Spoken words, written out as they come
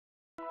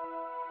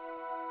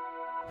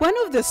One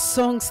of the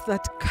songs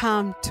that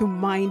come to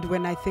mind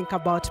when I think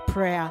about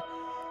prayer,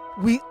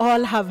 we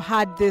all have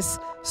had this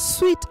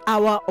sweet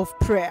hour of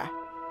prayer.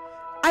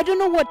 I don't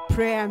know what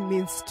prayer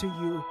means to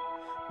you,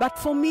 but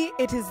for me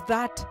it is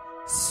that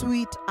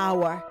sweet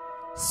hour,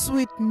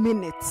 sweet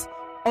minutes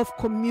of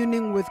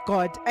communing with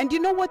God. And you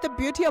know what the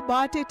beauty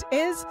about it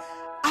is?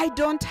 I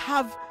don't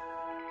have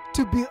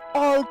to be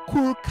all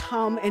cool,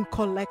 calm, and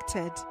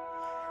collected.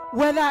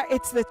 Whether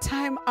it's the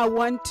time I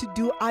want to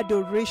do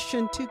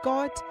adoration to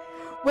God,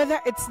 whether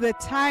it's the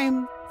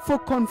time for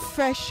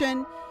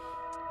confession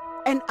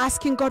and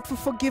asking God for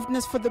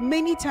forgiveness for the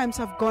many times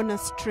I've gone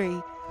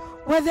astray,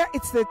 whether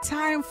it's the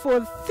time for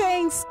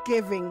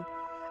thanksgiving,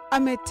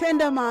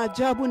 ametenda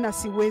maajabu na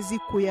siwezi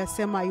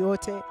kuyasema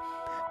yote,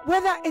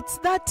 whether it's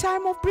that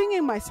time of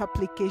bringing my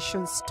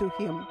supplications to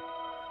Him.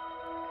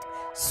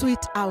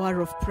 Sweet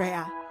hour of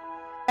prayer.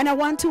 And I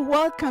want to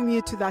welcome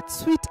you to that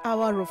sweet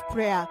hour of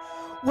prayer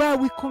where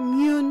we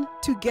commune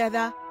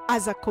together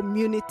as a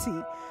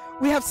community.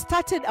 We have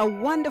started a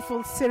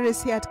wonderful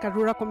series here at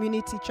Karura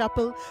Community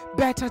Chapel,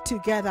 Better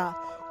Together.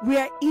 We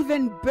are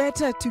even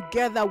better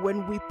together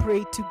when we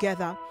pray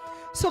together.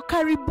 So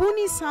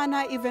karibuni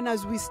sana, even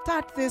as we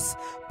start this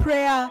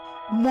prayer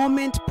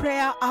moment,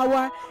 prayer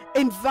hour.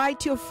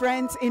 Invite your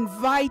friends,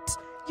 invite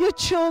your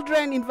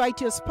children, invite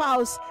your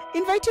spouse,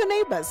 invite your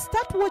neighbors,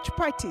 start watch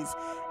parties,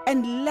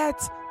 and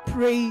let's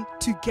pray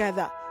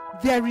together.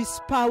 There is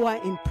power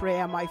in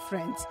prayer, my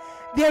friends.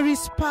 There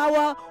is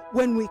power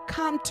when we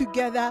come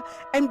together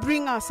and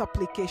bring our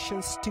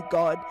supplications to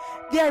God.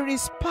 There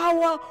is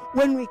power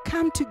when we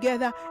come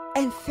together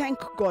and thank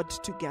God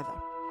together.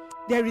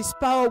 There is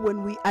power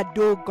when we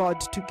adore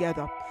God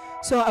together.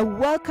 So I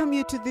welcome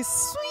you to this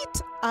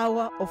sweet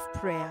hour of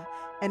prayer,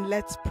 and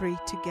let's pray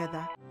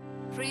together.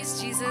 Praise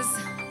Jesus.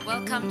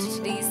 Welcome to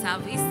today's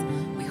service.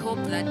 We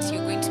hope that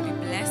you're going to be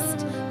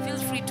blessed. Feel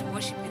free to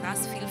worship with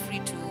us. Feel free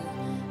to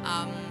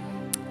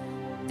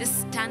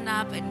just stand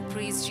up and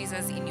praise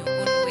Jesus in your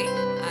own way.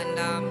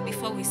 And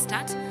before we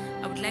start,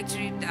 I would like to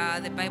read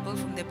the Bible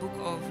from the book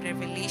of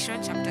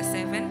Revelation, chapter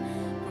 7,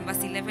 from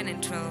verse 11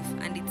 and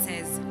 12. And it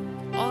says,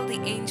 "All the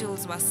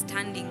angels were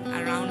standing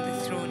around the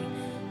throne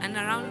and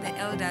around the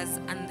elders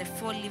and the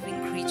four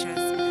living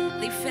creatures.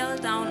 They fell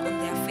down on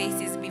their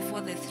faces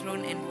before the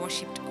throne and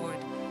worshipped God,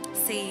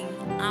 saying,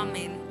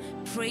 Amen.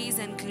 Praise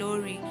and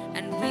glory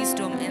and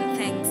wisdom and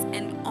thanks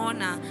and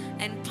honor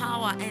and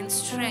power and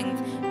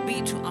strength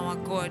be to our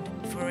God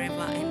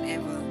forever and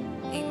ever.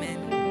 Amen."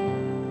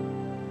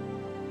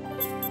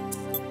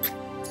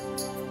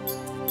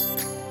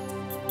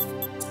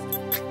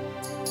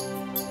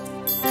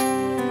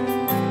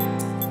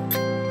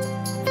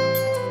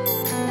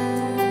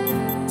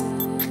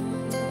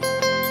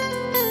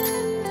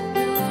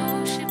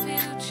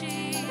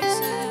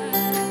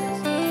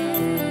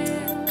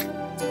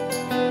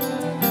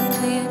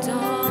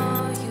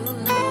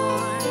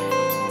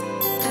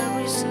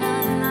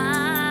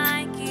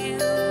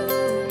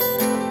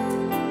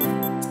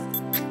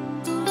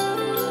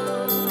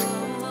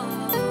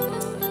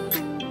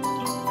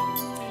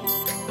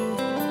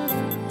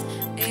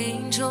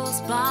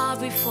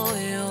 Before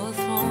your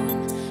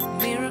throne,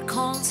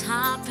 miracles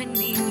happen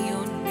in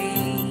your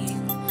name.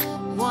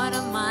 What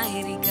a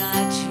mighty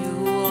God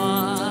you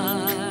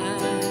are.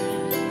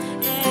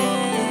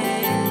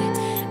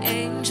 Yeah.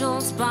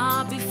 Angels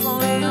bow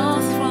before your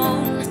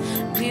throne,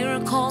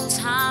 miracles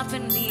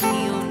happen in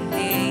your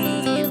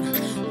name.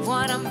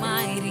 What a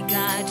mighty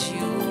God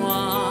you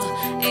are.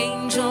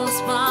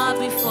 Angels bow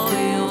before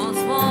your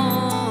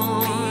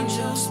throne.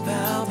 Angels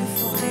bow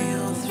before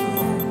your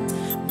throne,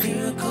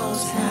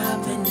 miracles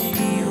happen in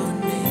your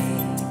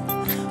name.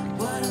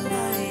 What a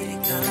mighty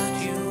God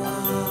you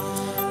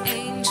are.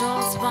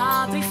 Angels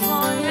bow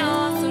before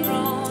your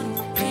throne.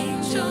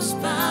 Angels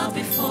bow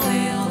before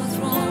your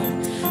throne,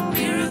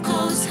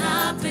 miracles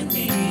happen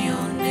in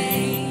your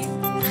name.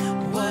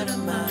 What a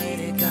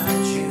mighty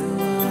God you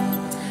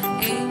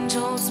are.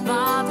 Angels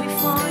bow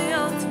before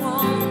your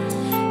throne.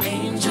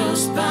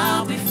 Angels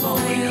bow before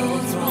your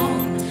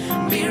throne,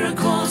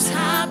 miracles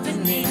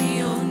happen in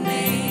your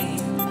name.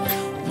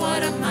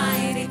 What a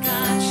mighty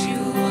God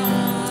you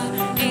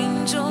are.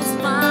 Angels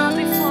bow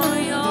before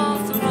your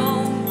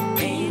throne.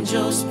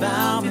 Angels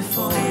bow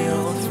before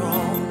your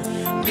throne,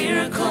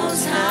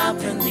 miracles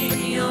happen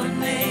in your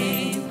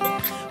name.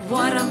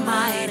 What a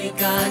mighty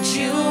God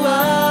you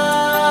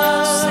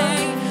are. Say,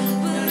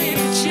 we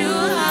lift you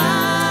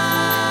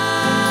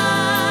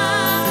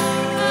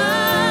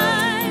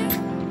high.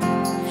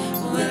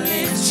 We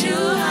lift you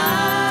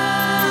high.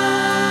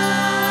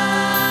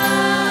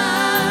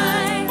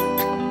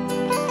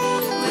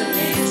 We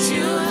lift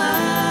you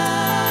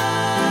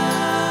high.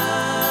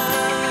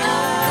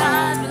 oh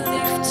God, we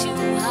lift you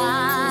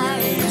high.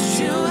 We lift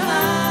you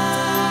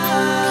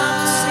high.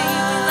 Come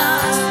sing with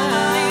us.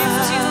 We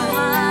lift you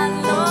high,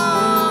 We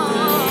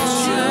Lord. lift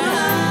you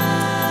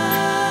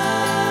high.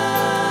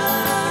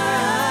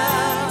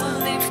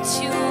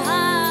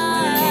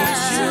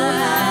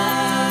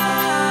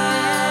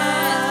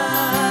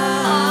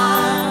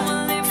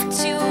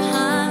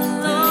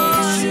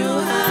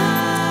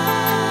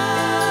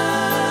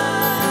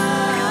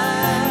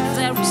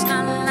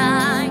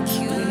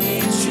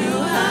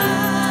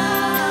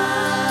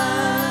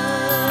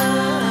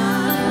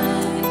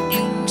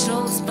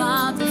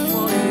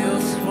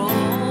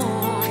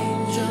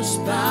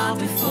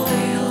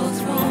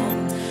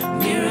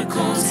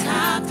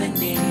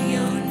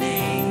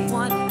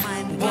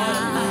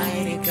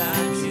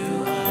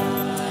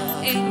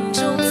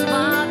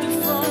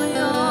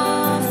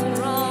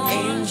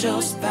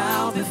 Angels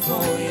bow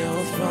before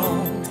your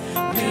throne.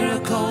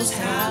 Miracles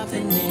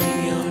happen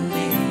in your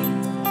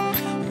name.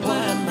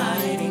 What a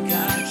mighty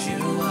God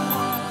you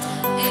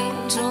are.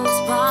 Angels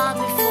bow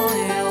before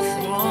your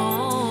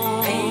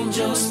throne.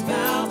 Angels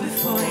bow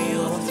before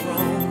your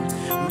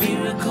throne.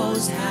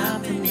 Miracles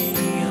happen in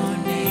your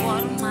name.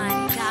 What a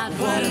mighty God we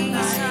What a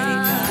mighty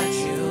serve. God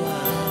you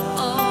are.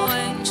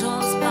 Oh,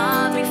 angels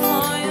bow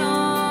before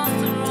your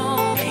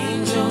throne.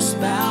 Angels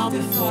bow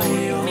before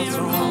your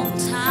throne.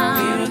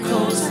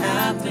 Miracles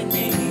happen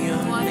in your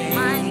What a name.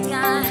 mighty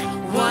God.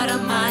 What a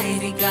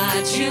mighty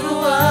God you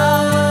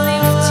are.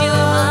 Lift you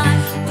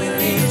high. We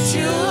lift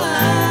you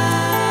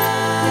high.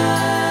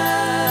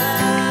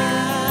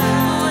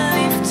 We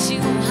lift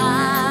you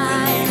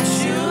high.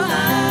 Lift you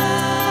high.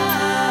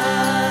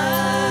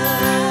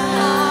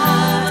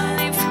 Oh,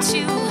 we lift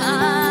you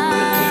high.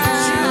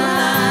 Lift you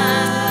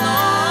high.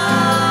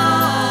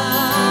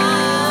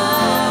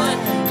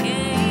 Lord,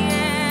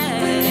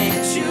 yeah. We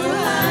lift you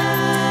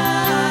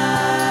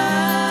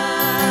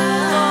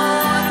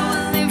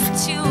Lord, we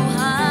lift you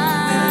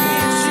high.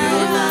 lift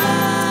you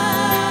high.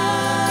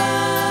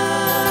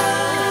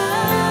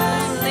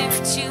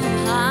 Lift you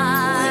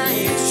high.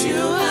 Lift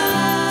you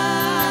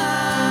high.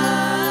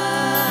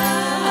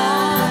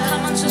 Oh,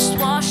 come on, just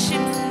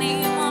worship the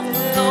name of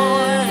the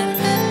Lord.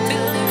 Be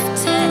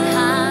lifted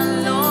high,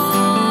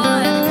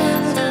 Lord.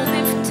 Be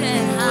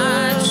lifted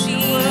high,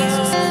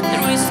 Jesus.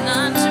 There is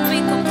none to be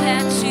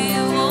compared to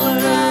you, oh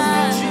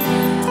God.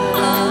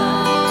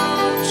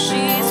 Oh,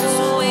 Jesus,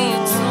 we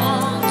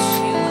exalt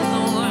you,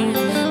 Lord.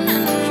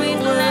 And we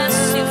bless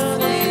you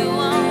for you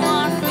are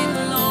worthy,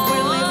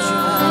 Lord.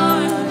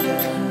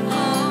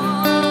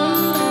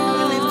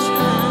 Oh, Lift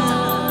you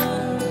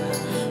high.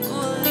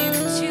 we'll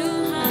lift you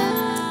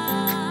high.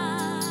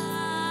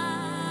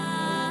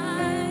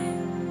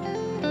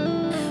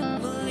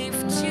 We'll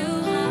lift you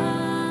high.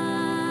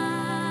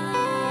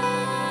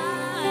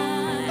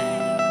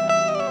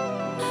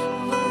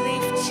 We'll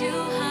lift you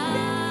high.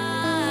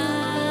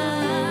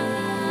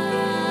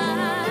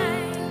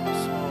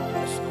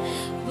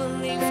 We'll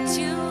lift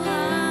you high.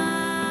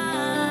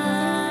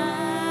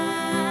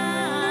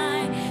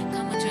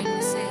 Come on, join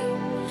me, say,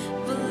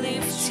 we'll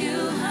lift you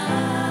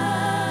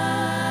high.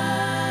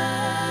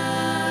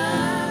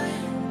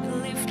 We'll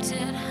lift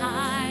it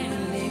high.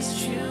 Lift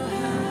you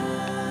high.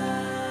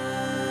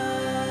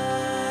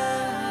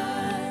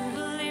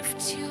 We'll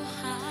lift you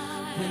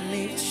high. We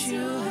lift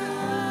you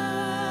high.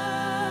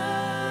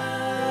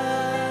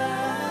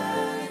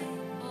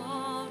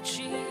 Oh,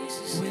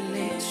 Jesus. We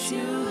lift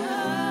you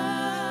high.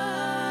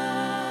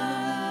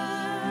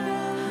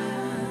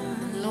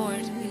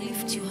 Lord, we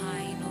lift you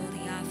high in all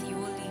the earth. You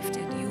are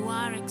lifted. You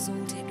are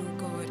exalted, O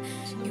God.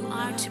 You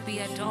are to be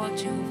adored,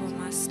 Jehovah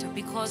Master,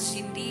 because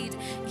indeed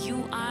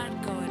you are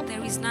God.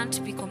 There is none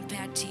to be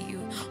compared to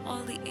you.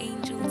 All the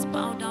angels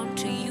bow down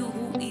to you,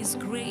 who is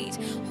great,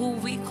 who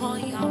we call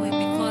Yahweh,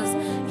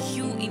 because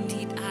you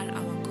indeed are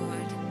our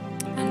God.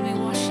 And we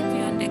worship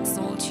you and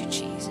exalt you,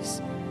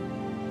 Jesus.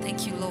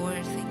 Thank you,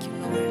 Lord. Thank you,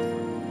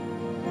 Lord.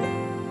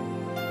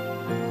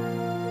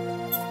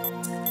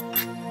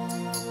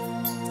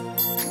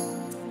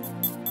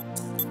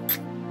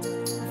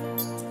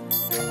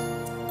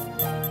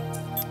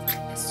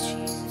 Yes,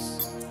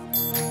 Jesus.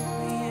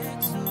 We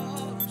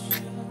exalt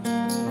you.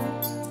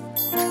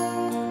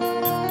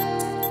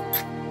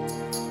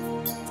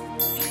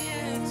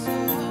 We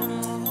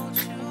exalt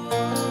you.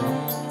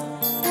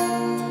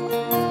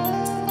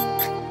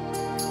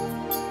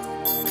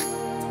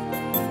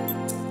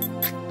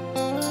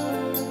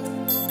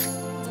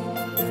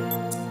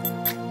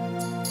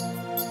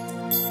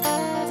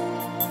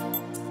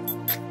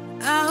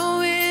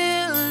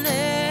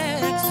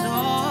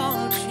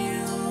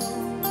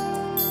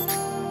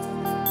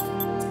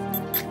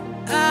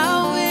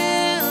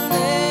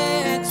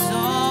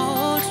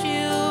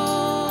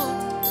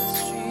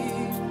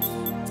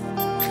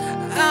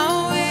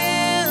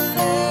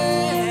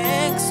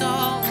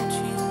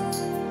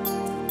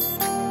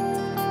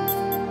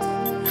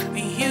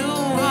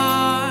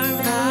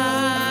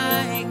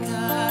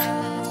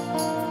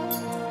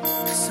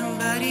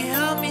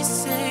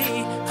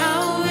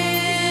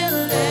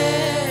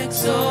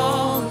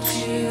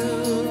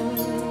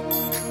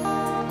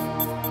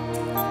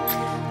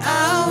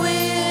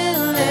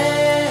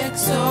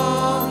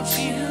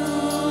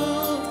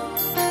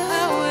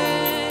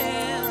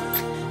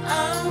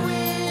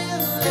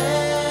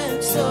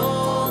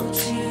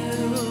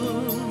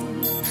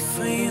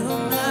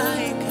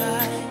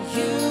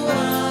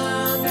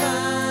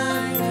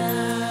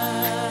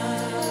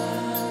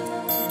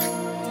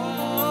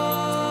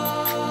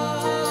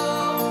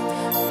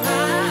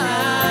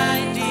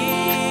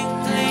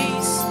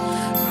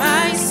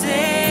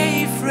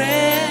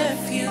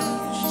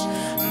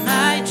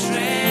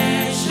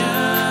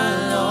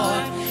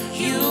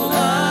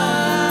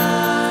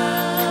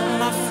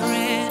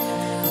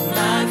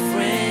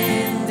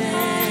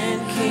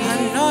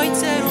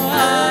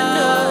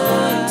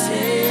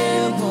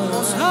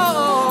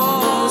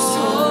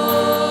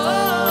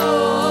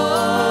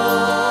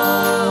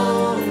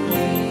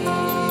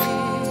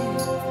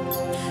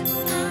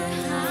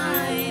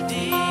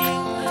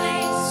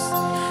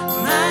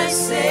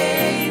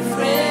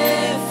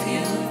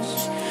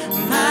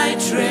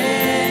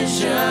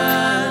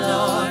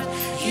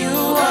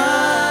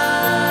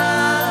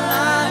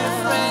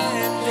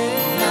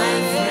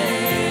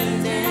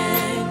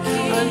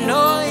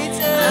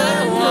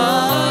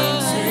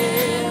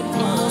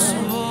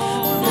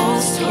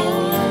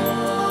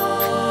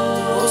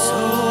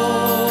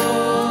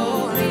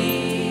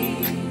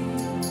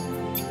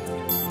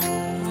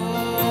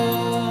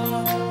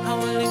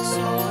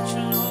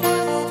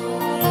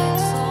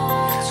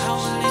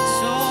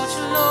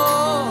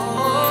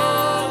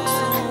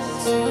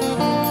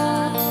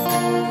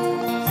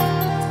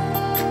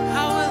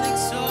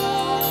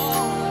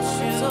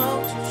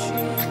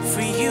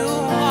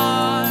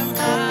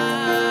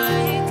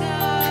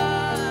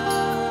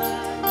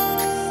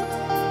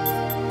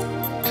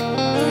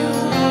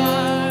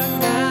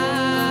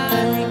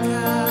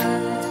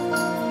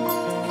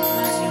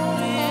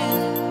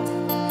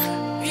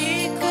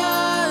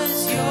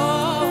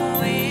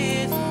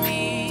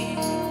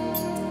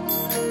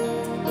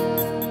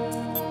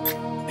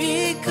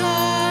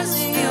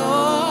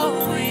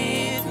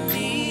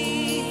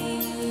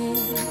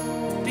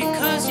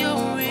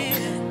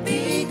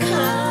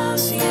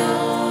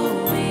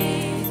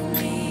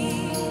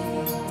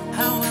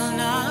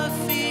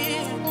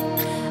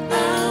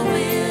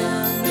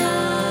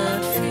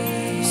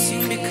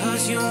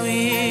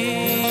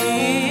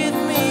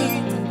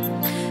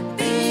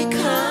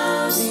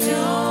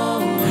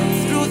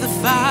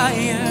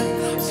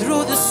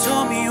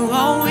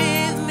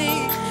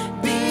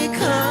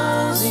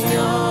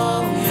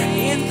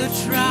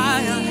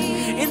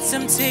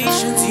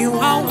 temptations, you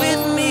are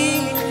with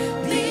me.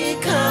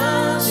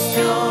 Because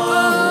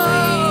you're with me,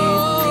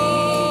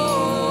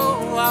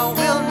 I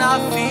will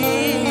not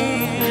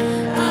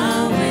fear.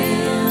 I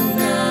will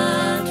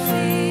not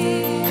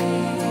fear.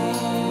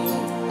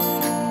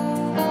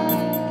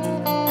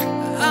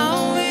 I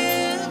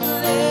will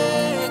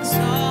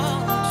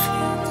exalt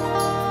you.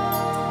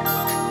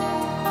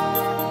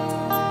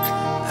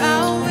 I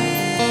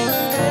will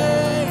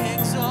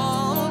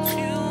exalt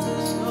you,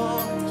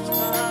 Lord.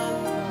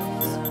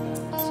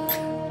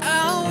 I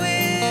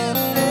will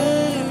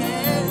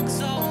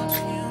exalt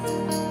you.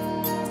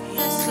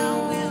 Yes, I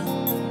will.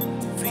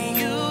 For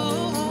you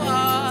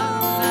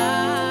are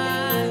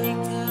my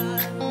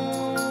God.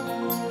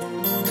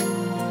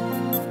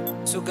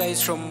 So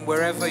guys, from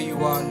wherever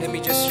you are, let me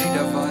just read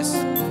a verse.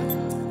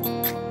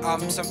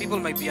 Some people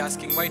might be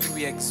asking, why do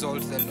we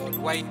exalt the Lord?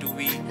 Why do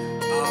we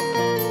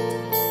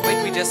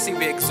just say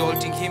we're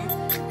exalting him?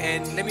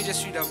 And let me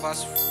just read a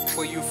verse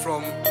for you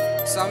from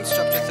Psalms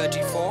chapter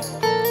 34,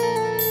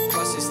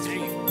 verses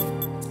 3.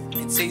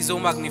 It says, "Oh,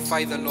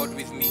 magnify the Lord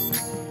with me.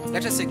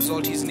 Let us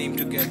exalt his name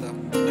together.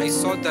 I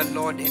sought the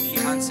Lord and he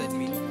answered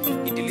me.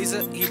 He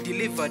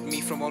delivered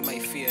me from all my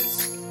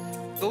fears.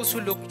 Those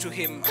who look to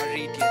him are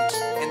radiant,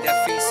 and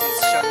their faces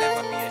shall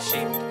never be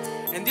ashamed."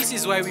 And this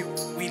is why we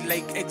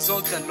like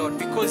exalt the Lord,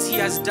 because he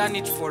has done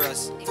it for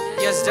us.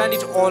 He has done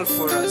it all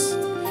for us.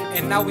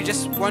 And now we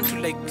just want to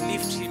like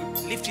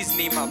lift his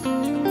name up,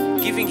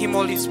 giving him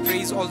all his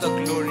praise, all the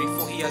glory,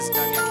 for he has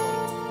done it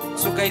all.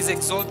 So guys,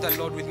 exalt the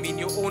Lord with me in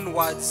your own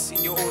words,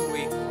 in your own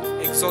way.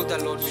 Exalt the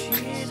Lord with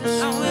me.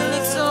 I will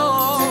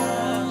exalt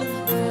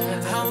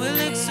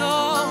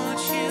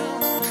you.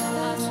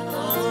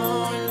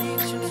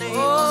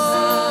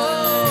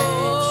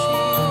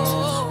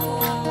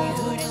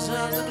 You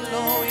deserve the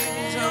glory.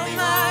 Oh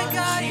my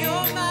God,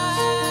 you're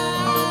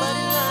mine.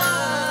 Nobody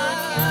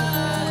like you.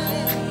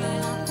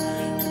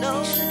 No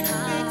one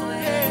can be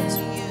compared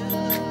to you.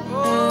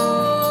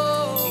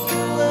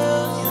 You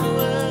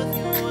worth.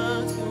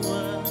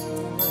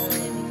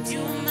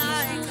 You're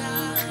my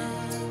God.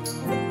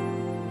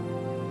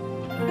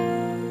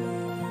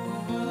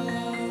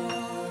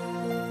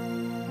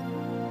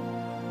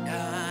 I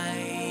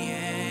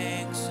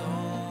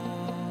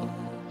exalt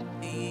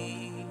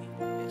thee.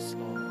 Yes,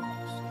 Lord.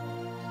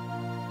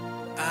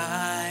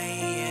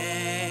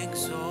 I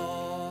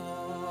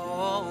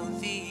exalt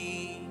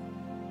thee.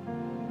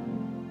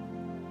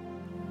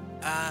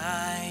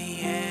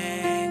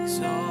 I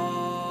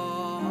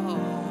exalt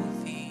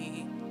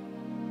thee.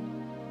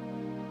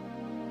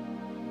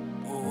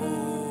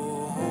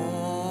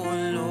 Oh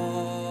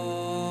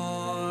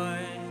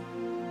Lord,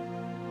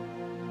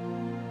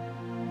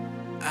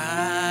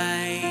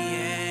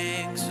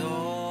 I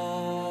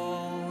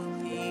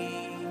exalt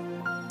thee.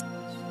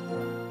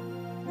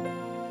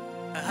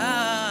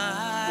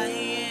 I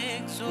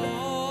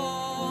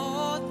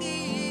exalt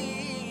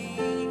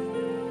thee.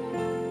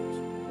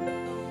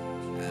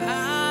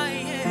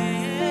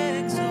 I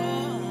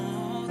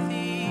exalt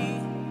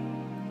thee.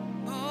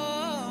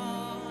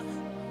 Oh,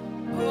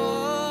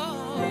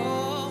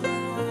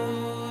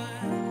 Lord.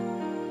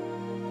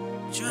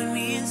 Join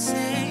me and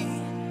say,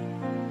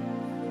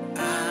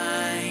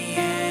 I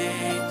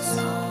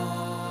exalt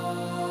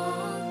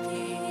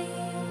thee.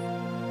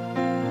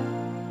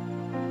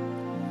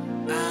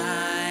 I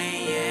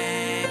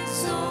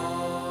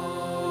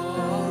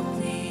exalt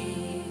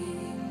thee.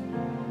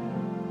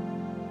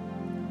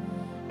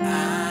 I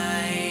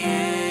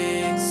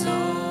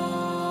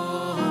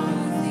exalt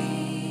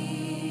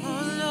thee.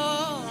 Oh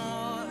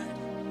Lord.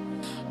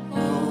 Oh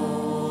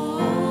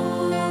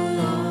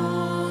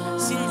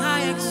Lord. Sing,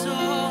 I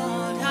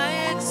exalt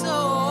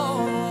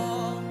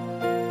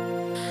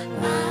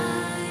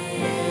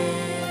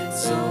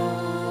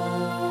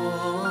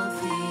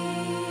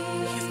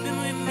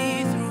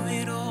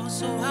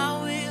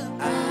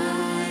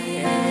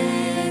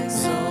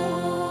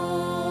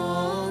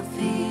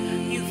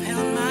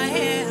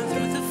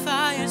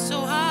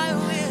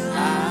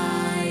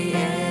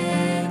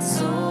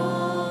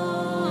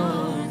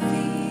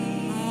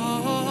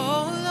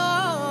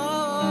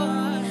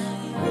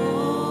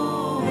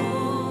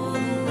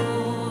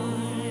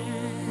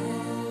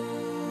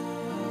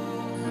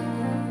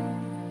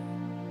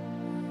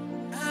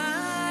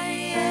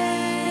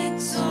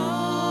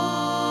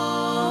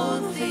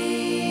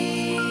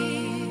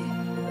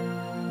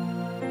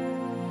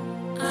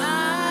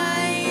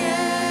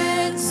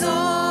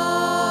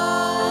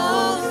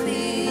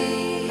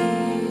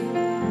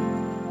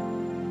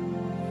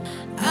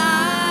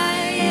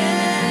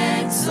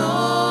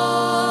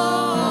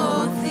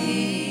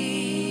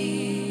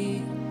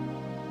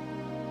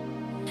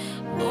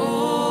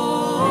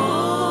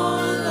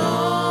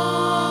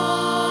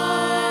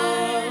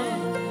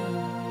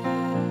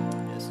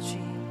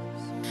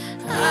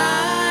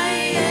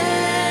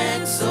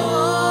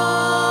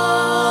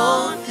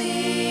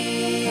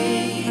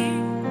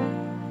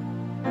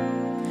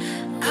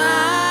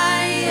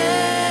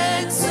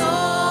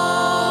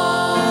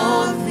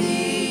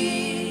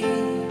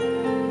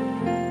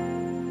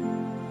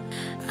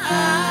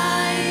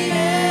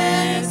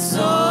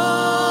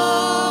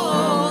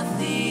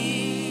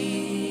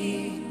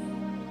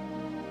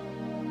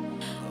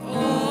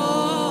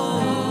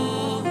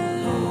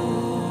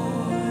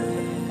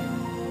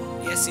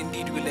yes,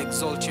 indeed, we'll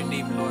exalt your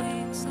name, Lord.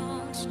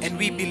 And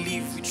we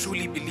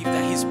truly believe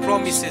that his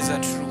promises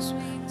are true.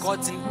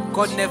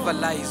 God never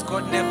lies.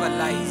 God never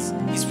lies.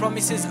 His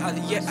promises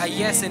are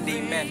yes and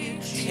amen.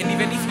 And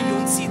even if you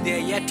don't see, they are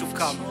yet to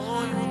come.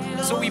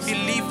 So we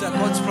believe that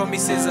God's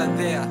promises are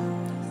there.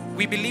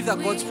 We believe that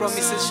God's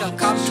promises shall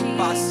come to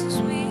pass.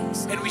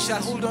 And we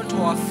shall hold on to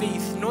our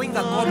faith, knowing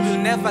that God will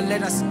never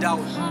let us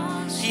down.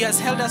 He has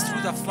held us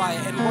through the fire.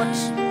 And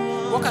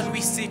what can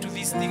we say to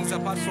these things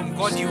apart from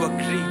God, you are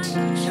great,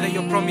 and that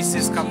your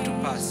promises come to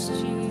pass?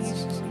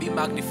 Be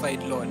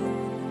magnified, Lord.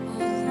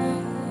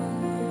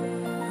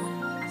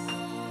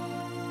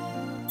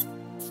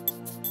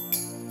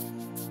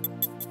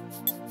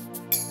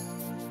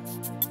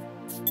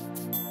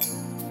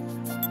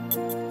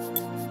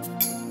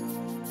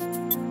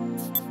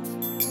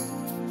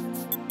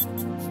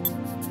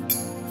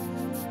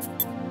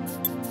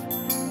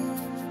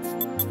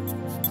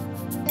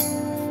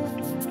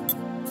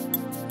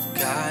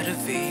 God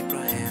of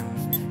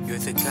Abraham, you're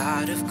the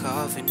God of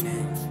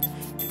covenant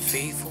and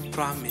faithful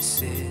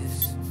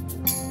promises.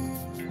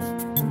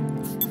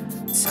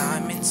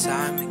 Time and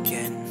time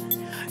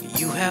again,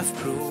 you have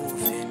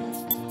proven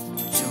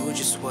you do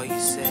just what you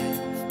said.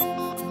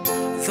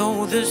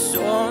 Though the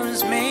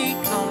storms may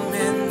come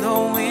and the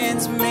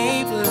winds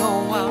may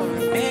blow, I'll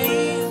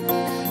remain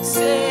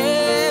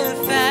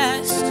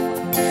steadfast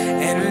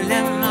and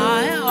let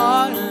my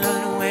heart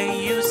learn when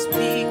you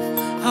speak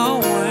a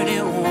word,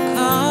 it will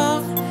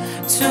come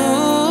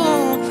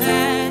to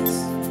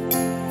pass.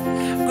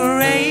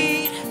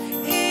 Great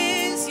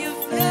is your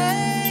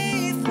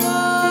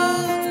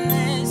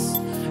faithfulness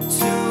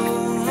to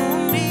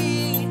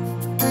me.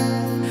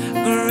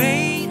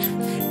 Great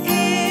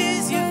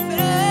is your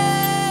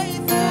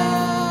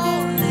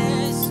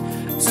faithfulness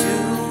to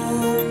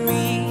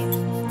me.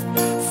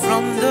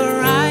 From the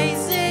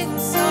rising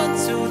sun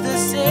to the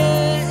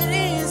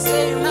setting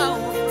sun, I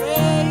will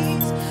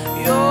praise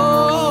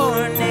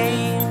your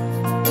name.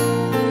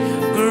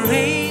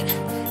 Great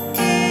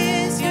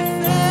is your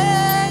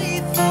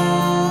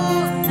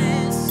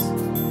faithfulness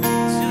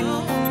to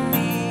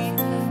me.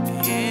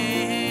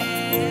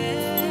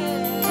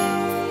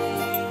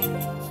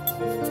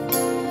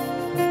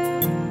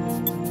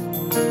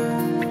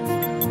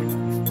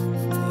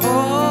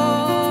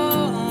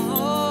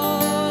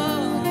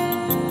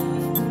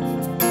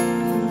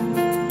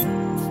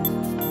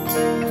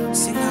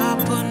 Sing, I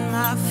put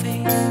my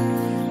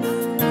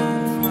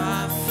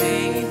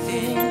faith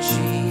in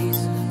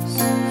Jesus,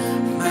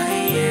 my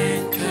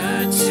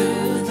anchor to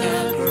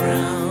the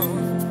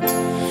ground,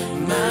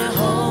 my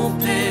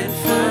hope and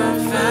firm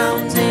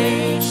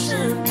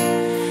foundation.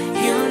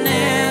 You'll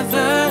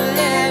never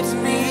let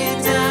me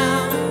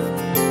down.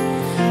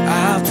 I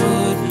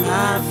put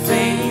my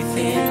faith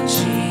in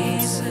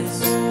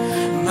Jesus,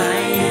 my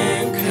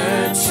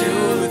anchor to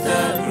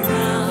the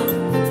ground,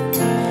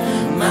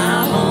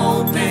 my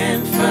hope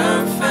and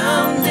firm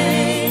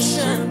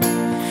foundation.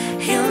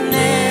 He'll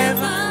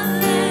never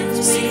let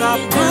me down. I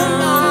put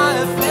my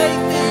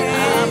faith in. I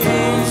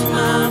put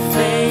my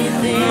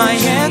faith in. My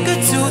anchor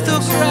to the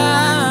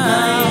ground.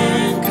 My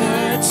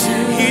anchor to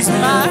He's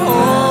my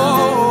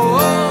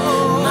hope.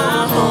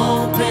 My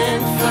hope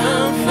and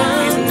firm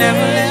foundation. He's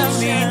never let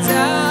me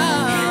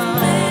down. He'll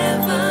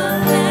never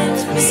let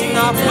me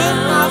down. I put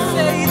my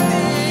faith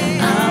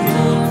in. I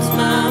put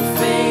my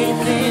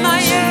faith in. My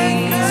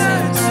anchor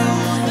to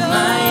the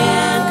My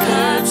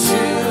anchor to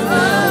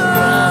the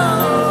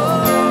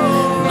ground.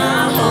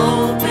 My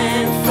hope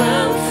and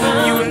firm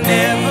foundation. You'll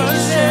never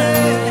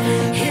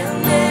let. He'll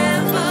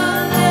never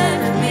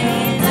let me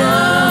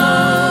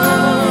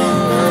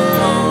down. I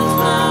put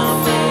my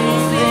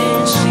faith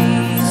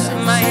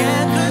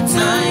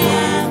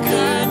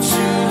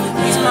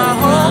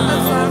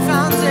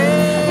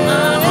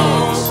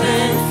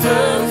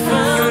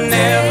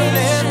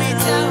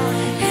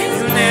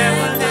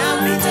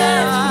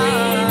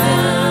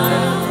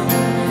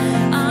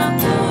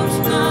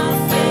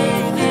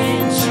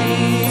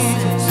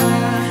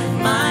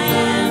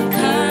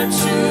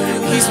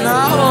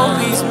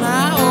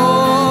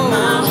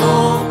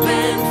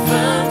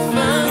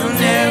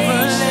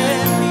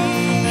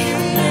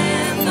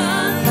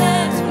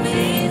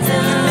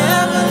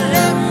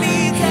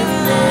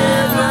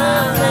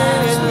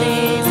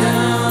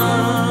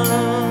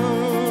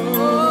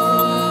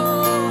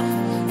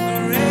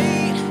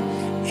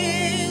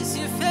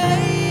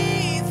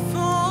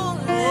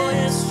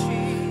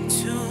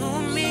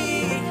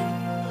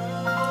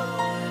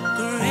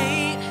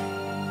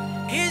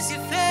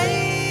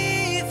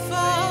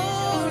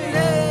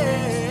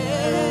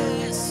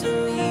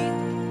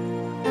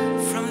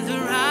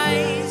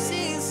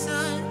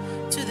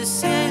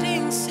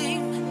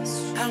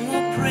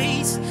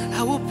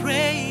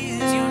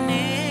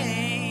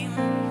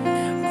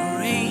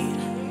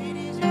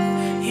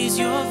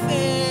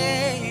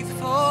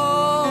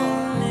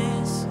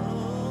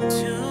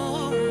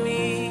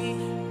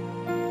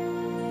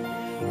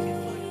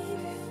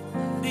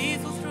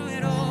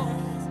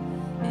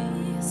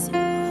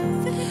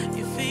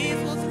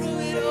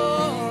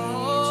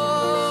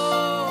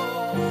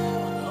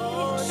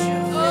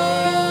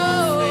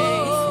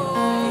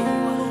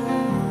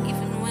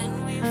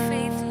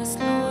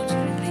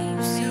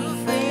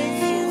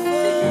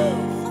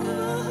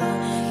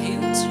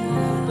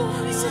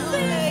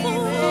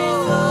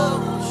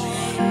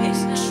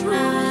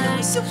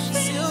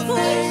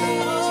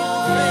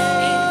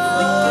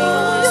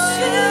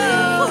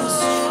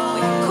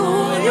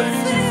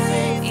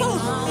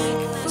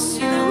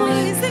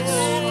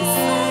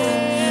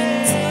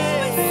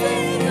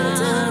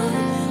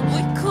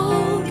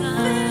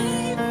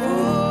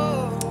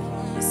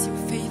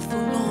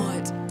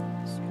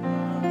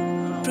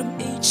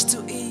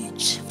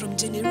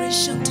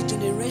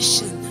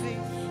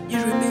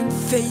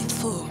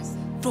Faithful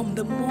from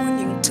the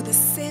morning to the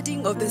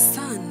setting of the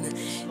sun.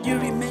 You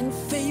remain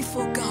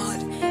faithful,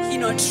 God.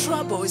 In our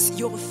troubles,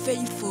 you're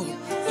faithful.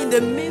 In the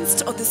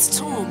midst of the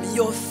storm,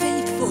 you're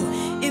faithful.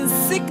 In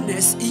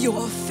sickness,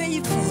 you're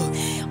faithful.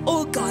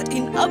 Oh God,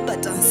 in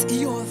abundance,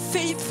 you're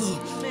faithful.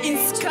 In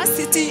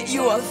scarcity,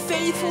 you are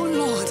faithful,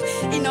 Lord.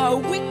 In our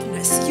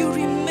weakness, you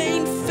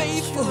remain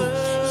faithful.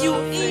 You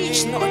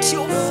age not.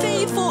 You're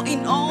faithful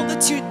in all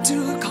that you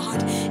do,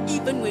 God.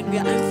 Even when we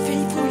are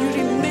unfaithful, you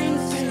remain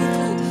faithful.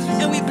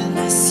 And we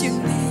bless your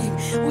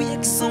name. We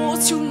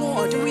exalt you,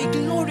 Lord. We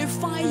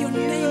glorify your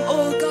name,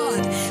 oh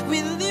God.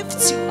 We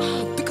lift you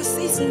up because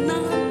there's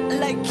none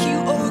like you,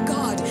 oh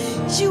God.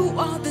 You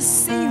are the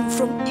same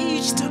from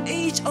age to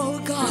age, oh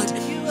God.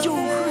 Your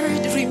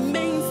word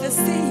remains the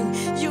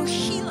same. You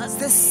heal us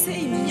the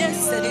same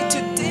yesterday,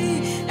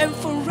 today, and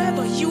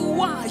forever. You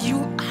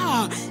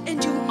are,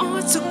 and you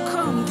are to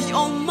come, the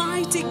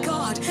Almighty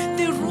God,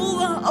 the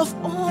ruler of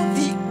all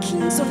the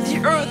kings of the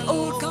earth,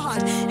 oh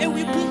God. And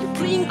we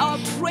bring our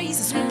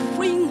praises, we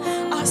bring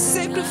our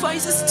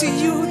sacrifices to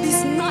you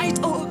this night,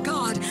 oh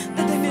God,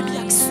 that they may be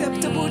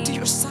acceptable to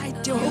your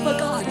sight, Jehovah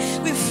God.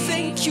 We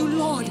thank you,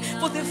 Lord,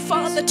 for the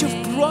far that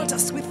you've brought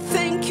us. We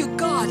thank you,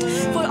 God,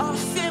 for our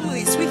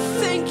families. We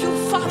thank you,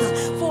 Father,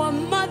 for our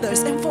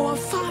mothers and for our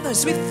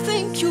fathers. We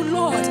thank you,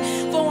 Lord,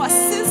 for our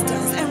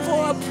sisters and for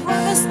our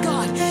brothers,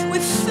 God. We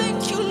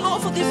thank you,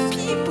 Lord, for the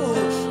people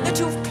that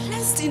you've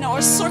placed in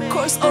our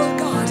circles, oh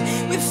God.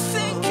 We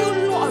thank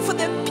you, Lord, for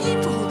the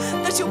people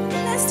that you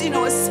placed in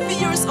our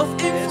spheres of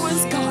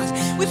influence, God.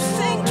 We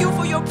thank you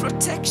for your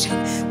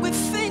protection. We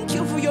thank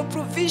you for your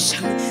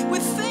provision. We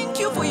thank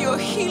you for your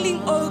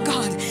healing, oh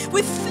God.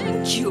 We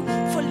thank you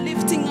for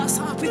lifting us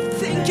up. We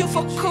thank you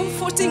for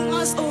comforting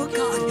us, oh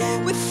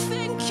God. We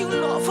thank you,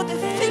 Lord, for the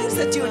things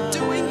that you're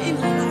doing in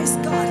our lives,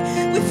 God.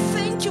 We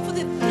thank you for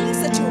the things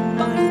that you're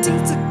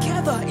binding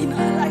together in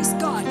our lives,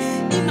 God,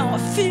 in our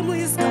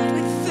families, God.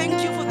 We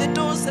thank you for the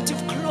doors that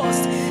you've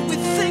closed. We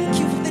thank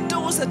you for the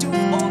doors that you've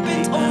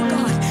opened, oh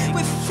God.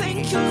 We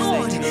thank you,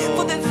 Lord,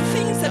 for the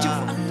things that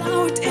you've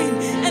allowed in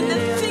and the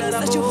things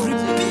that you've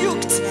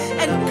rebuked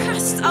and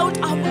cast out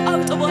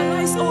of our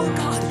lives, oh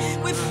God.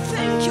 We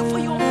thank you for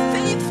your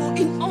faithful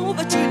in all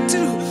that you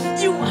do.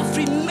 You have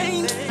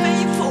remained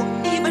faithful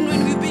even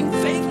when we've been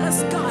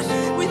faithless, God.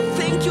 We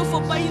thank you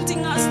for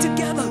binding us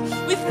together.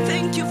 We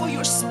thank you for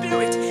your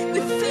spirit. We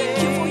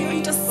thank you for your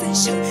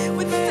intercession.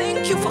 We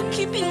thank you for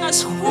keeping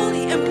us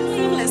holy and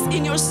blameless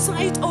in your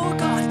sight, oh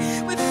God.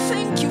 We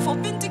thank you for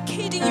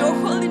vindicating your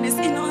holiness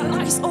in our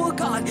lives, oh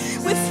God.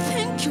 We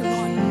thank you,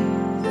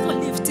 Lord, for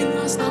lifting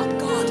us up,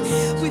 God.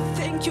 We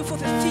thank you for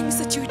the things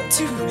that you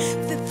do,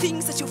 the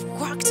things that you've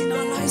worked in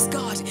our lives,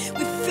 God.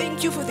 We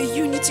thank you for the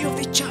unity of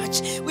the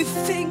church. We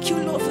thank you,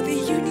 Lord, for the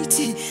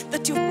unity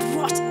that you've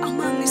brought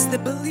amongst the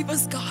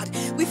believers, God.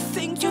 We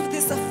thank you for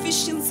the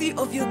sufficiency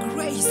of your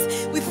grace.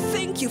 We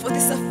thank you for the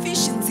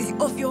sufficiency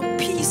of your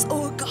peace,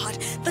 oh God,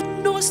 that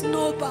knows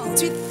no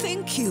bounds. We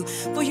thank you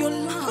for your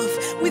love.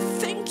 We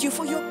thank you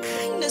for your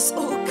kindness,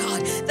 oh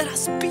God, that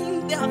has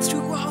been there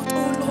throughout,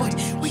 oh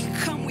Lord. We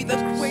come with a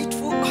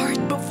grateful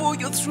heart before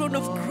your throne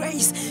of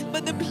grace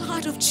by the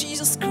blood of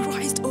Jesus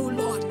Christ, oh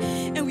Lord.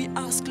 And we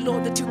ask,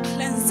 Lord, that you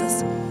cleanse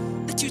us,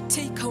 that you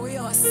take away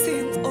our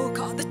sins, oh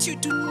God, that you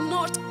do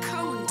not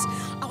count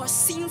our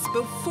sins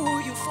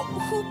before you, for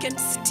who can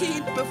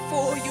stand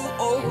before you,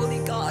 oh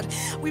holy God?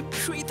 We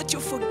pray that you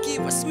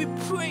forgive us. We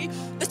pray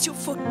that you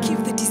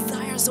forgive the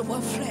desires of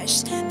our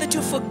flesh, that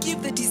you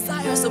forgive the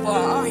desires of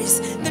our eyes,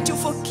 that you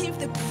forgive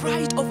the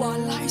pride of our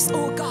lives,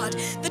 oh God,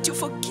 that you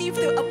forgive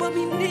the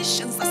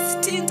abominations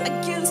that stand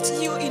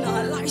against you in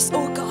our lives,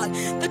 oh God,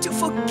 that you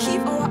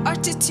forgive our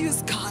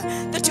attitudes, God,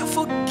 that you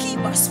forgive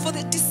us for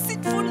the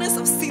deceitfulness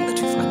of sin that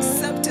we've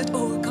accepted,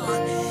 oh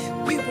God.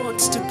 We want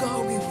to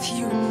go with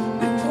you.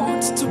 We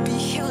want to be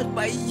held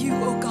by you,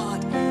 oh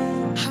God.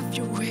 Have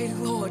your way,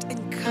 Lord,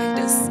 and guide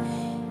us.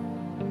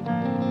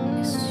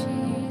 Yes,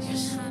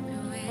 Jesus, have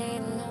your way,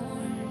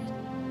 Lord.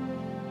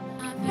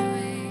 Have your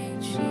way,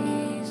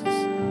 Jesus.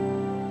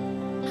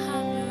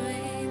 Have your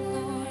way,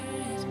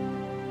 Lord.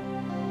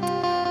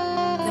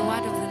 The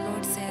word of the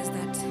Lord says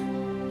that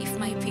if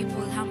my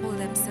people humble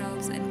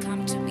themselves and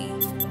come to me,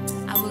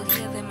 I will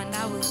hear them and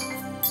I will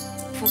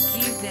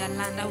forgive their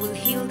land. I will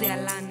heal their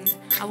land.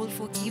 I will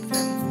forgive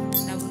them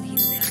and I will heal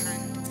their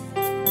land.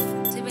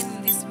 So even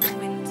in this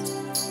moment,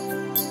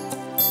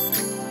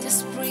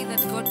 just pray that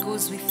God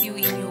goes with you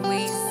in your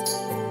ways.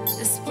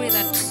 Just pray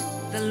that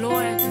the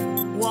Lord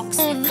walks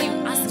with you.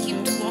 Ask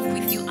Him to walk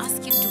with you.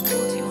 Ask Him to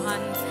hold your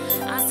hand.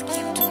 Ask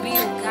Him to be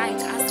your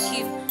guide. Ask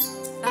Him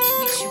that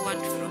which you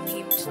want from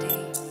Him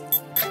today.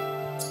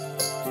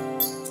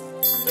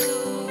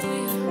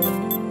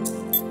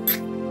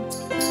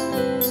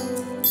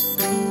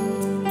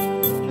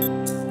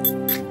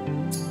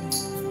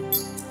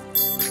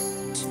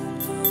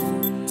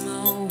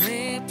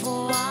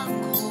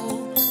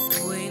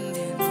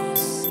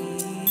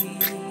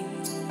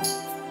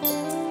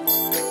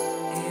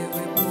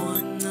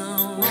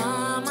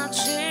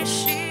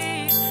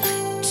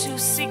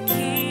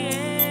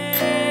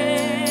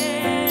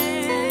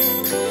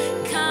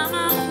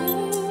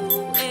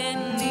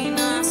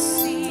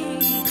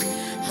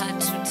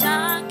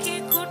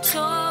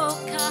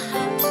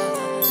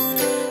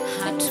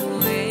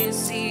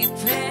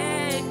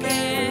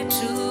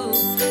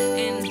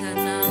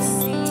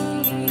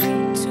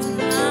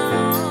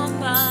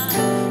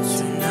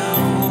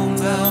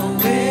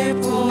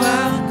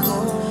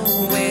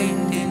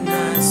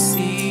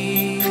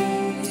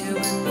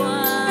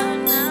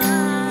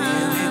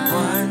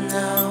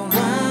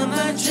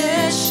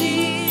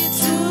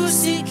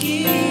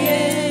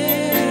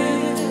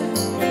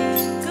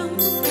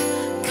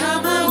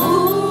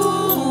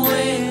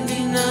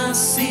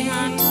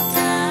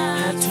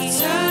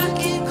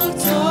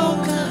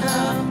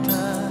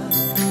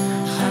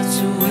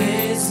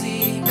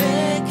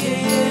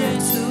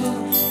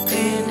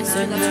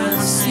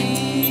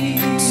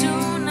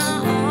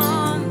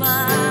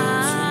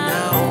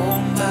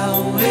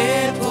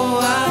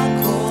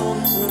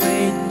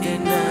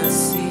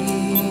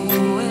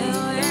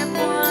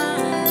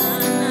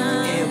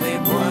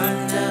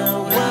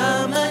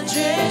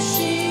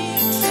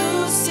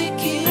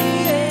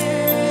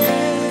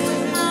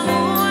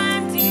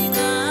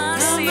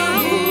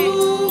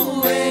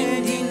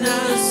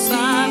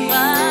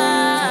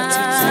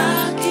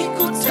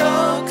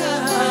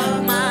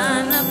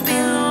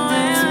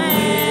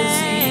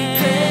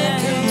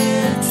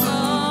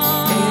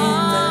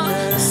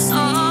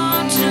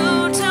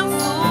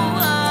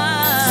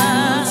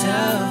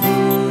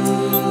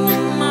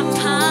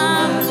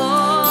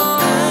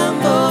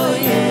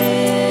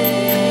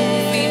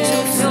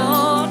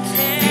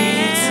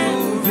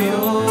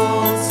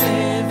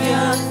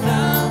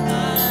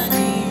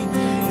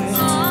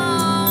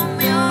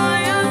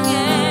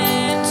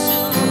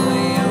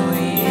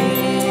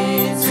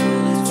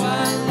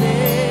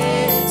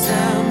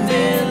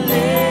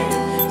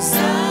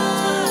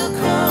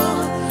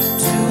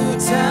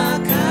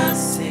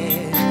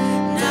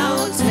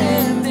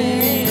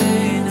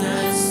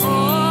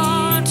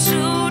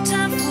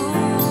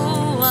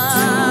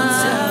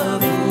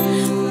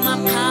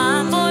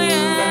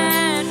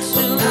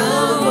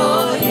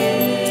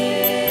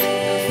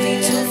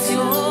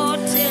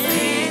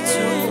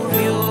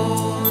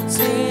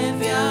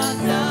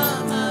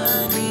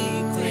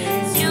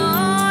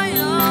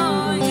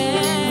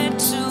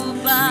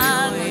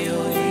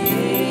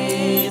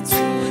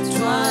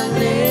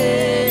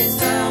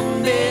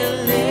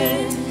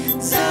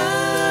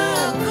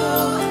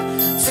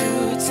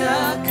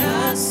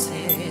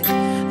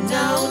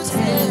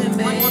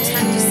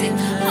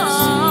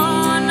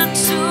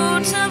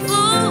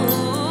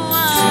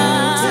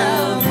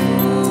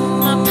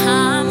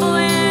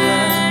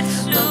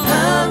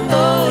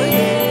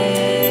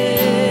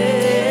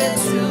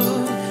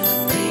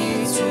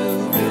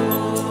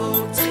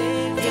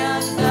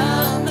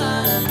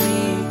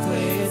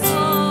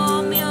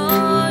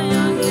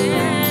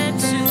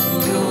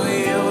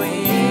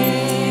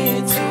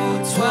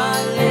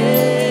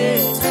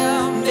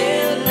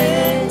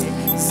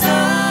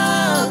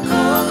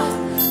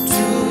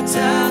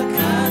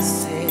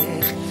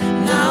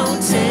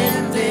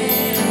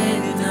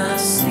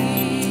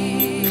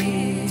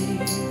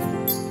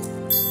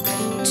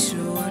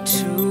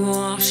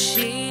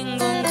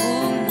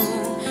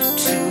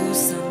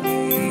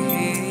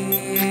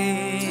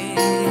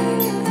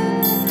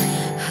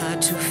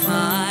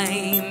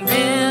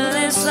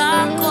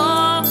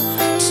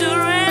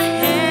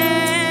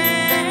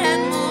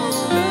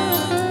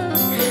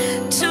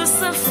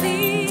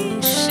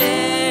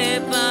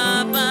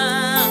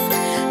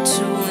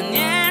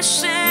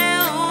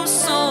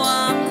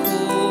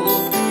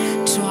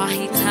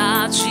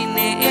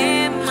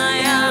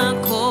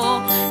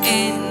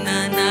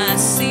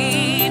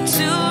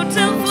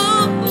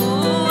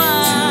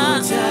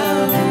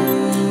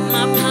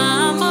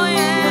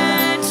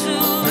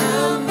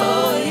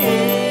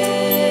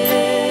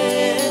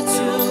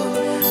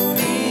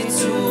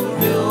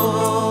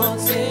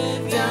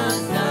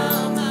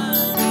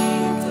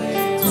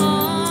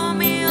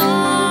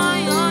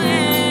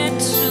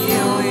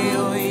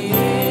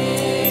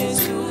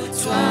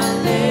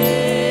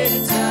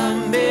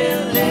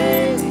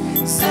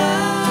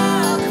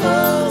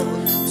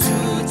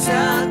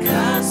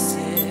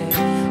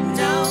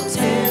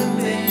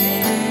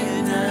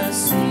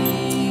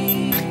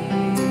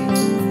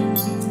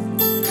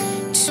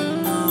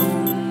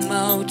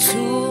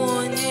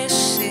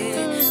 utuonyeshe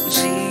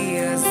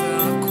njia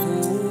zako,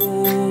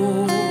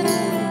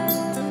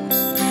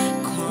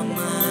 kwa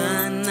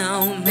maana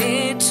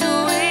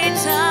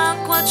umetuita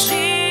kwa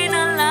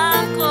jina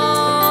lako.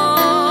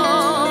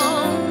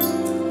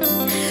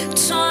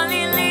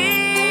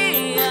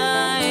 Twalilia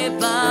e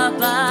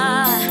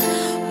Baba,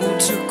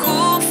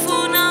 utukufu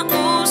na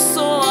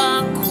uso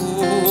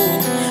wako,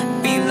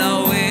 bila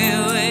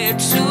wewe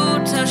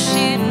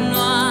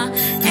tutashindwa.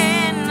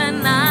 Enda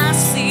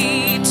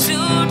nasi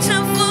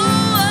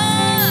tutavua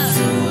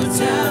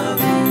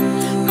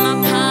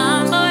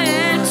mapambo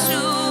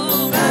yetu,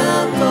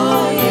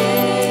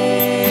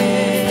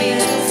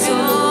 vitu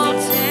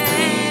vyote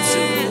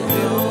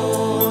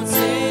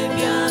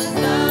vya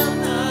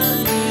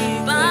thamani,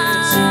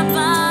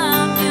 Baba,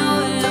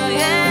 mioyo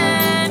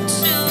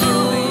yetu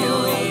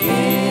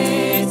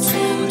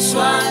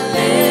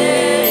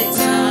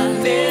twaleta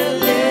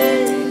mbele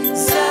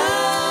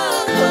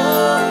zako,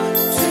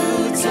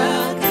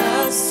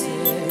 tutakase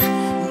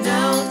na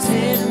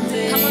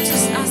utembee. Come on,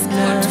 just ask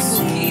God to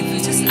forgive you.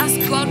 Just ask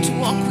God to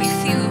walk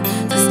with you.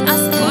 Just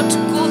ask God to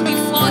go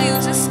before you.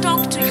 Just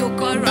talk to your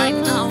God right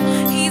now.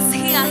 He's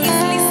here.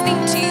 He's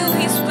listening to you.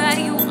 He's where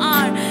you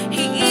are.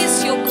 He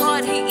is your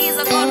God. He is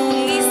a God who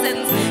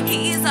listens.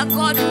 He is a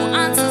God who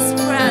answers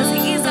prayers.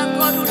 He is a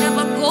God who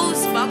never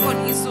goes back on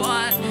his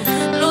word.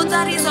 Lord,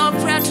 that is our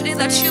prayer today,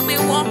 that you may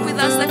walk with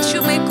us, that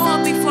you may go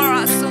before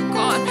us, oh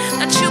God,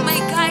 that you may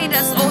guide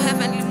us, oh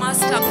Heavenly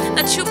Master,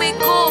 that you may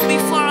go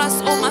before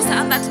us, oh Master,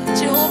 and that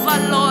Jehovah,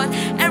 Lord,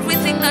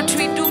 everything that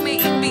we do may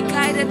it be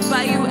guided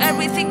by you.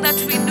 Everything that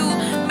we do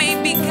may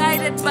be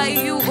guided by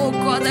you, oh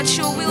God, that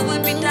your will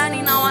be done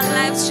in our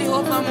lives,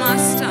 Jehovah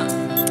Master.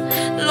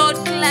 Lord,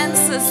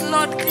 cleanse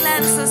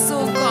us,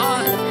 oh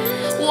God.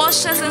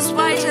 Wash us as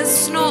white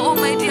as snow, oh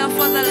my dear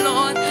Father,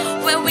 Lord.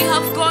 Where we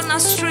have gone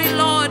astray,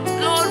 Lord,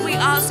 we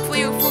ask for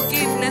your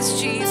forgiveness,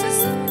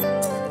 Jesus.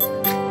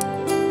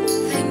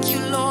 Thank you,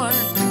 Lord.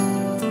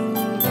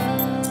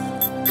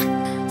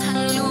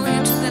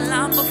 Hallelujah to the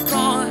Lamb of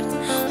God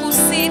who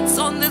sits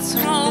on the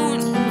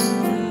throne.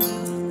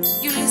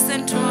 You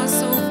listen to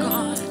us, oh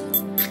God.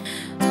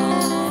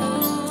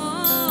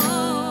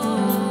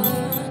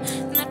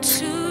 Na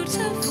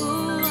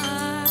tutavua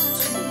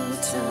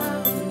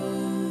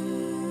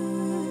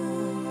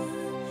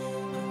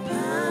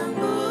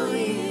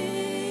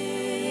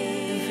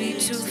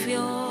vitu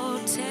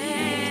vyote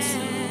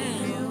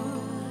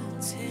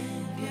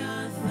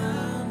vya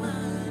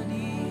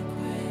thamani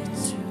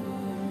kwetu,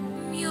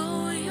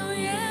 mioyo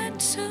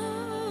yetu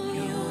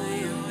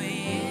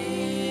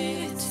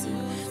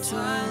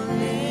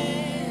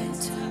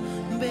twaleta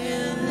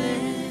mbele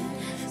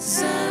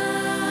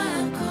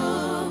zako,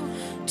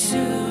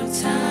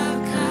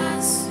 tutakase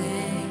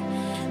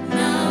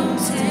na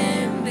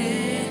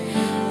utembee.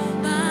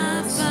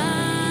 Baba,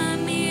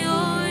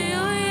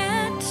 mioyo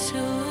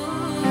yetu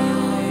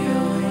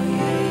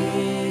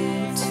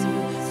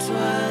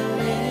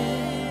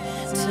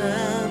twaleta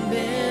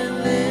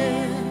mbele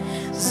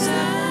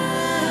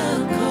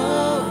zako,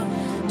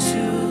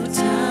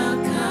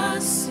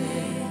 tutakase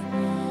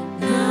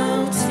na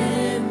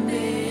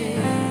utembee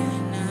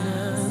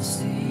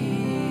nasi.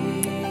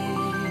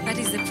 That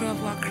is the prayer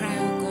of our cry,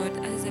 O God.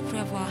 That is the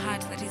prayer of our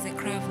heart. That is the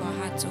cry of our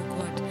hearts, O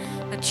God.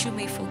 That you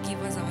may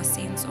forgive us our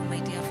sins, O my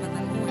dear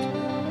Father, Lord.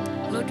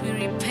 Lord, we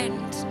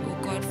repent, O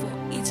God, for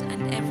each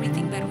and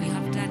everything that we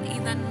have done,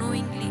 either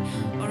knowingly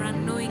or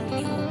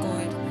unknowingly, O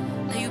God.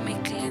 That you may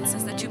cleanse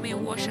us, that you may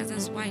wash us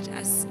as white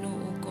as snow,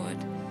 O God.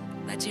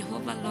 That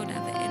Jehovah, Lord,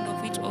 at the end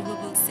of it all, we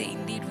will say,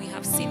 indeed, we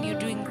have seen you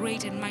doing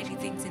great and mighty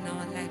things in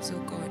our lives, O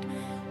God.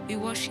 We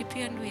worship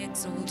you and we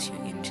exalt you.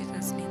 In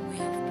Jesus' name we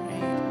have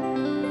prayed.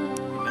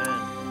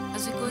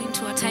 As we go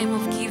into a time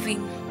of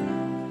giving,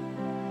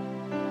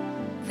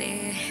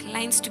 the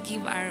lines to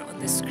give are on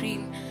the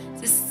screen.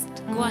 Just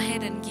go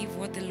ahead and give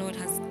what the Lord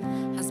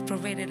has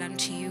provided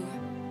unto you.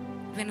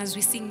 Even as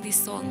we sing this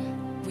song,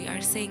 we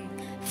are saying,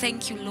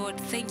 thank you, Lord.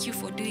 Thank you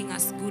for doing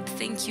us good.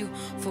 Thank you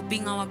for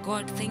being our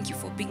God. Thank you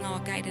for being our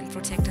guide and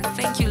protector.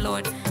 Thank you,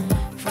 Lord,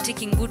 for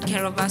taking good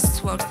care of us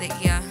throughout the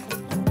year.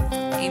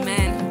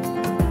 Amen.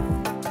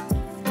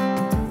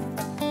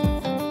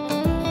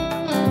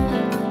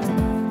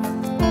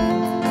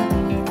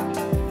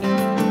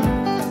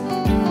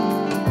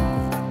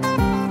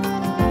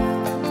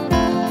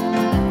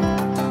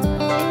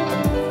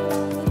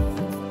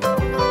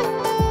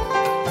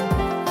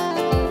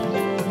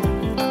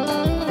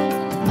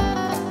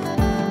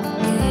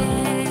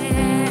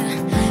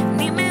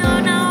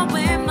 Nimeona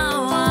wema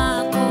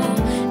wako,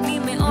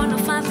 nimeona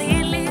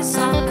fadhili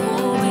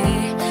zako,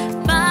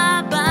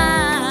 Baba.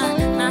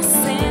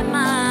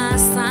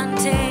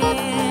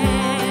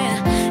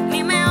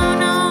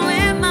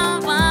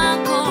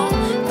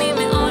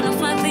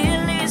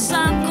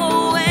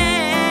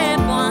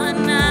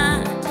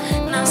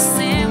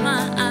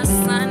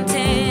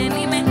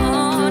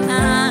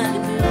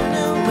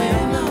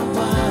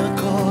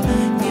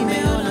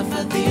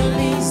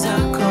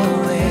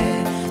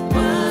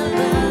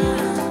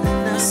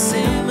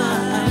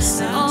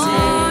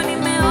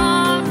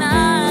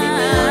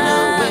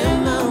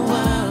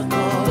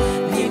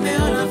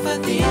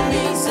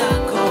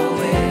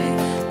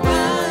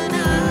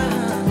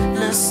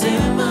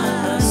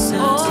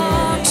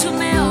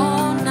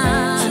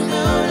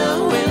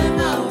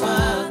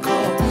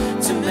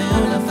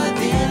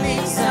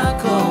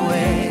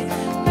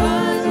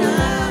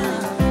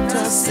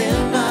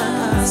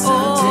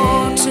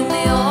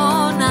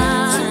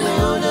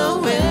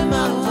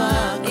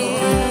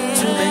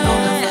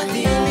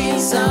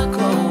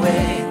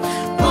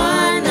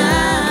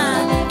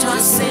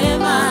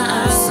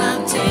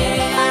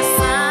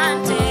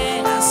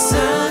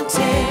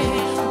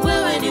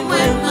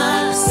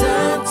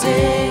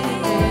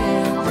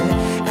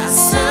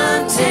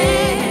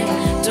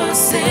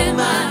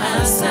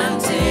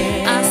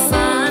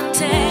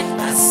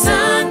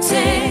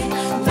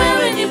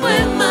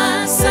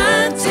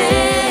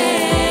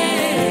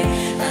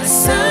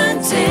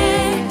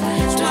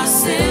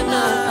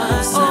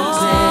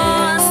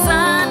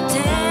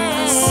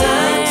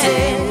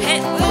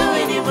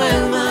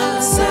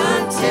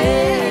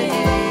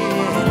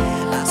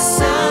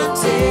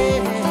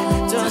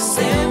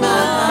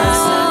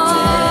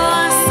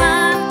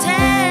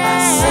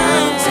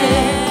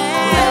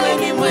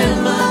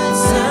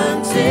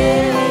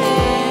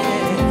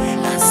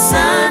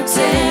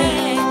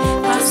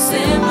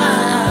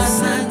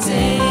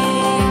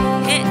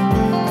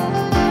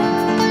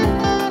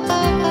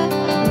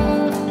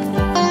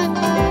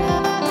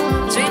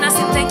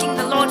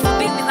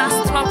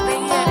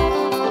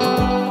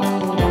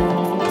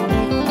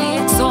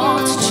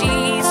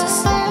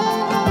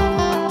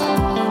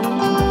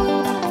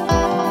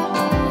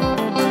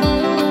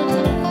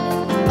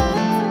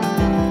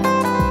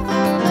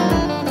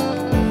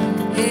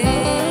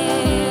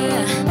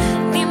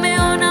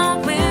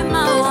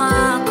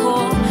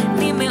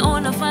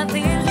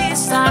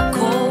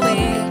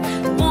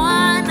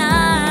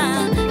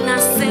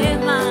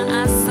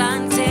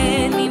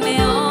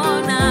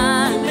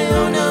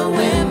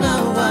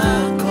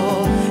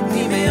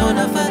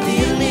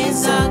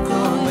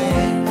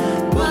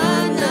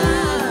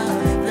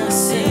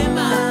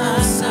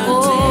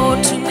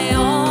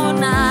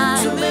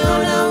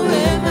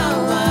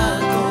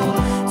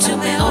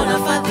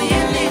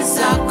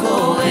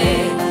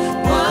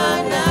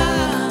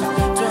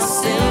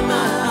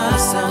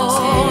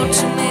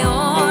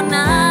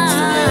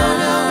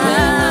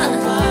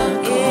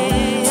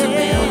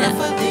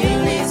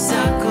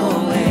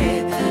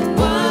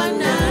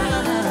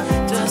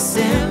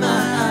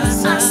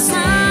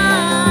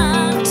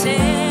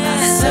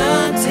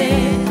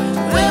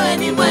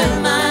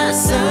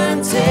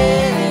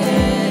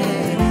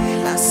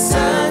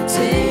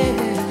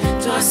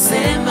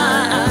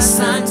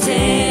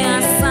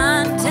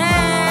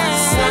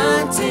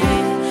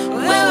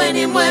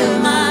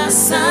 twasema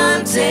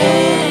asante,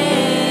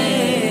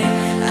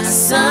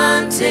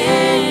 asante,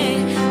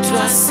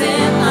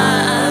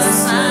 twasema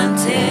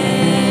asante.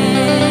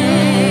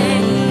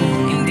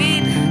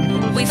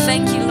 Indeed, we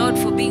thank you, Lord,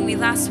 for being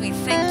with us. We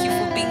thank you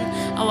for being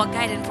our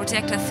guide and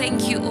protector.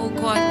 Thank you, oh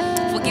God,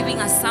 for giving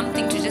us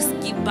something to just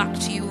give back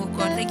to you, oh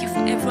God. Thank you for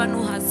everyone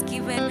who has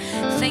given.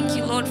 Thank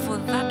you, Lord, for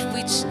that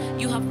which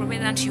you have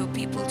provided unto your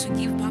people to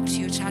give back to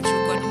your church,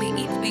 oh God.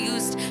 May it be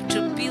used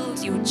to build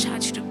your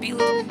church, to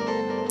build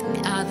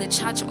the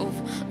church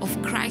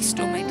of Christ,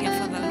 oh my dear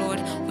Father,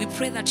 Lord. We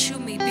pray that you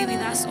may be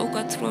with us, oh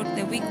God, throughout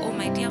the week, oh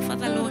my dear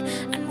Father, Lord.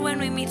 And when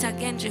we meet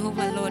again,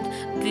 Jehovah, Lord,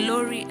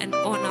 glory and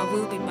honor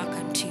will be back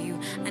unto you.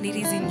 And it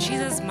is in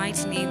Jesus'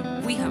 mighty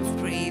name we have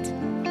prayed.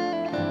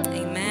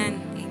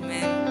 Amen.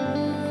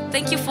 Amen.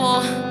 Thank you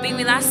for being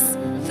with us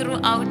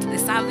throughout the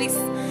service.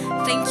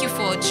 Thank you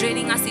for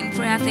joining us in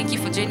prayer. Thank you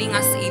for joining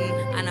us in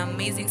an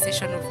amazing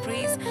session of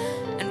praise.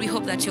 And we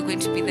hope that you're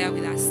going to be there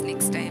with us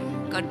next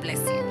time. God bless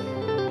you.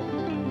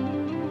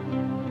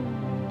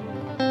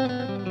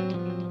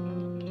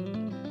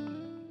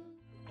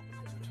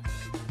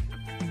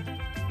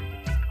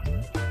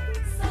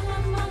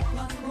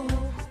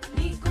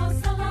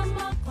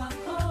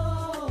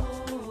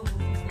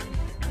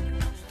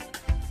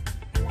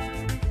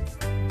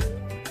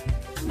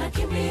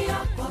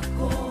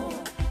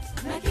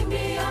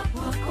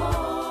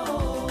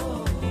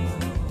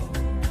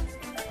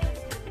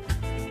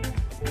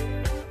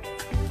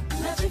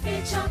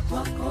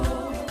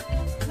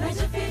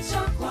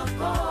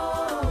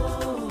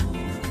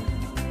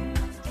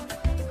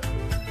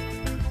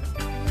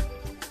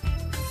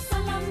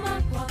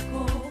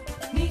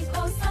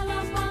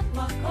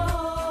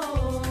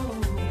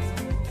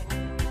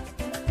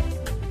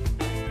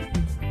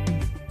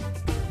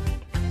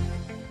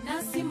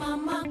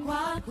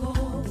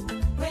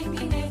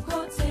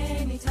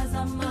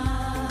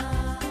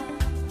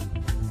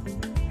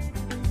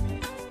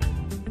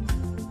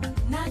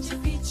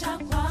 Najificha